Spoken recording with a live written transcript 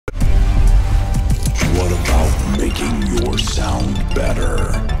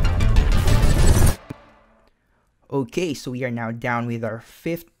better. Okay, so we are now down with our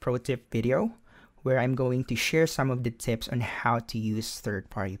 5th pro tip video, where I'm going to share some of the tips on how to use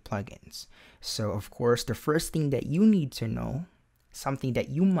third-party plugins. So of course, the first thing that you need to know, something that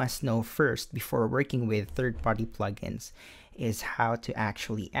you must know first before working with third-party plugins, is how to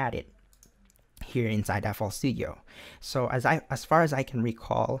actually add it here inside FL Studio. So as far as I can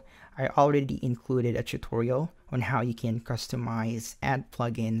recall, I already included a tutorial on how you can customize, add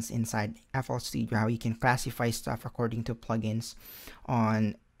plugins inside FL Studio, how you can classify stuff according to plugins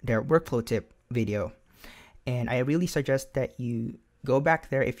on their workflow tip video. And I really suggest that you go back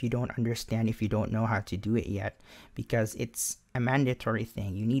there if you don't understand, if you don't know how to do it yet, because it's a mandatory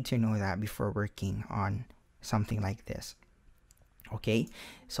thing. You need to know that before working on something like this. Okay,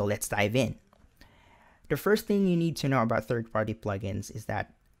 so let's dive in. The first thing you need to know about third-party plugins is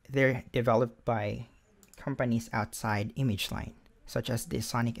that they're developed by companies outside ImageLine, such as the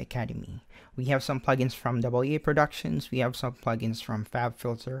Sonic Academy. We have some plugins from WA Productions. We have some plugins from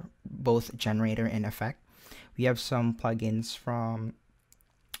FabFilter, both generator and effect. We have some plugins from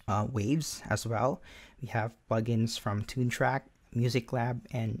Waves as well. We have plugins from TuneTrack, Music Lab,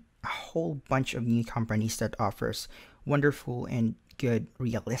 and a whole bunch of new companies that offers wonderful and good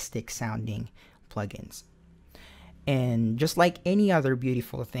realistic sounding plugins. And just like any other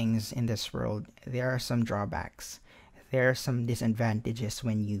beautiful things in this world, there are some drawbacks. There are some disadvantages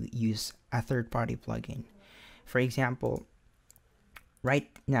when you use a third-party plugin. For example, right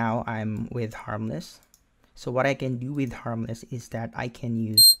now I'm with Harmless. So what I can do with Harmless is that I can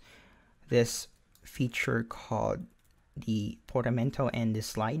use this feature called the Portamento and the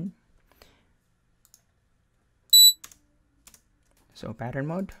slide. So pattern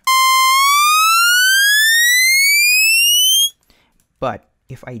mode. But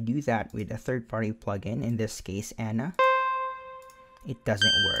if I do that with a third-party plugin, in this case Anna, it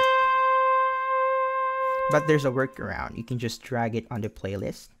doesn't work. But there's a workaround. You can just drag it on the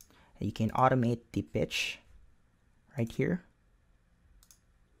playlist. You can automate the pitch right here,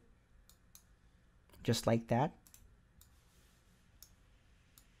 just like that.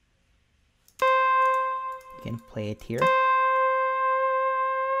 You can play it here.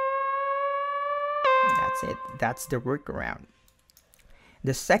 That's it. That's the workaround.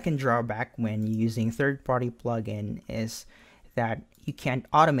 The second drawback when using third-party plugin is that you can't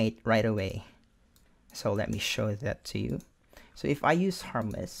automate right away. So let me show that to you. So if I use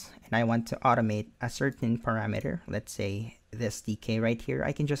Harmless and I want to automate a certain parameter, let's say this decay right here,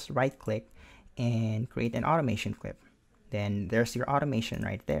 I can just right click and create an automation clip. Then there's your automation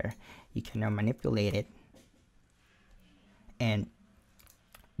right there. You can now manipulate it.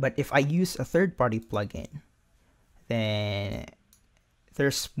 But if I use a third-party plugin, then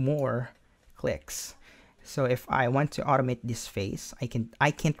there's more clicks. So if I want to automate this face,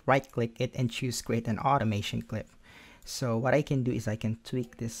 I can't right click it and choose create an automation clip. So what I can do is I can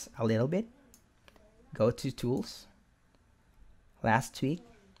tweak this a little bit, go to tools, last tweak,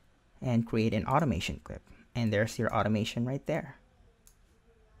 and create an automation clip. And there's your automation right there.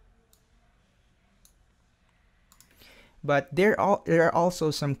 But there are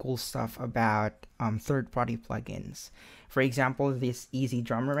also some cool stuff about third-party plugins. For example, this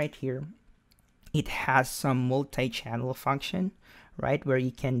Ezdrummer right here, it has some multi-channel function, right, where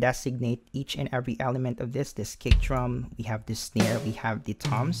you can designate each and every element of this kick drum, we have the snare, we have the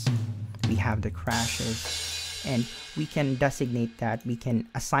toms, we have the crashes, and we can designate that, we can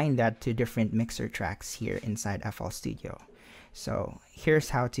assign that to different mixer tracks here inside FL Studio. So here's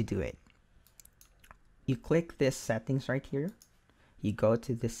how to do it. You click this settings right here, you go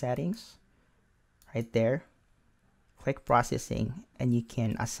to the settings right there, click processing, and you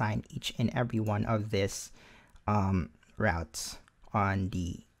can assign each and every one of these routes on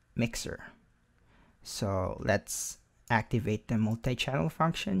the mixer. So let's activate the multi-channel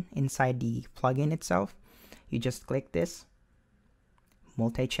function inside the plugin itself. You just click this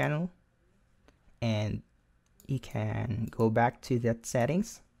multi-channel and you can go back to that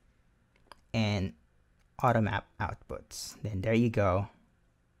settings and automap outputs. Then there you go.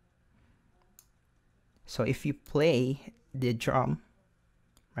 So if you play the drum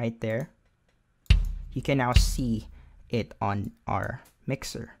right there, you can now see it on our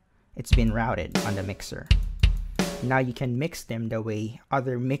mixer. It's been routed on the mixer. Now you can mix them the way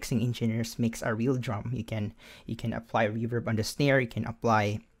other mixing engineers mix a real drum. You can apply reverb on the snare, you can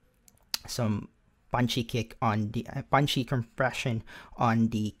apply some punchy kick on the punchy compression on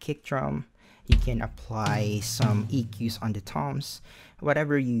the kick drum. You can apply some EQs on the toms,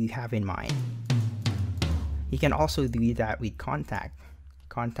 whatever you have in mind. You can also do that with Contact.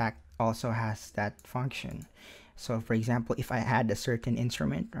 Contact also has that function. So for example, if I had a certain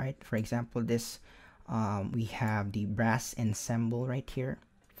instrument, right? For example, this, we have the brass ensemble right here.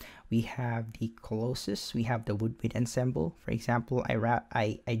 We have the colossus, we have the woodwind ensemble. For example,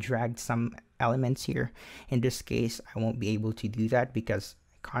 I dragged some elements here. In this case, I won't be able to do that because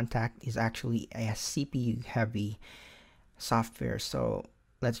Contact is actually a CPU heavy software. So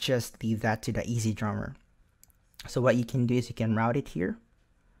let's just leave that to the Ezdrummer. So what you can do is you can route it here.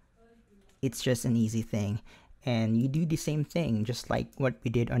 It's just an easy thing. And you do the same thing, just like what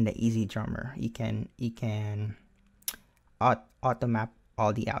we did on the Ezdrummer. You can auto map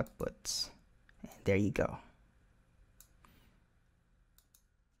all the outputs. And there you go.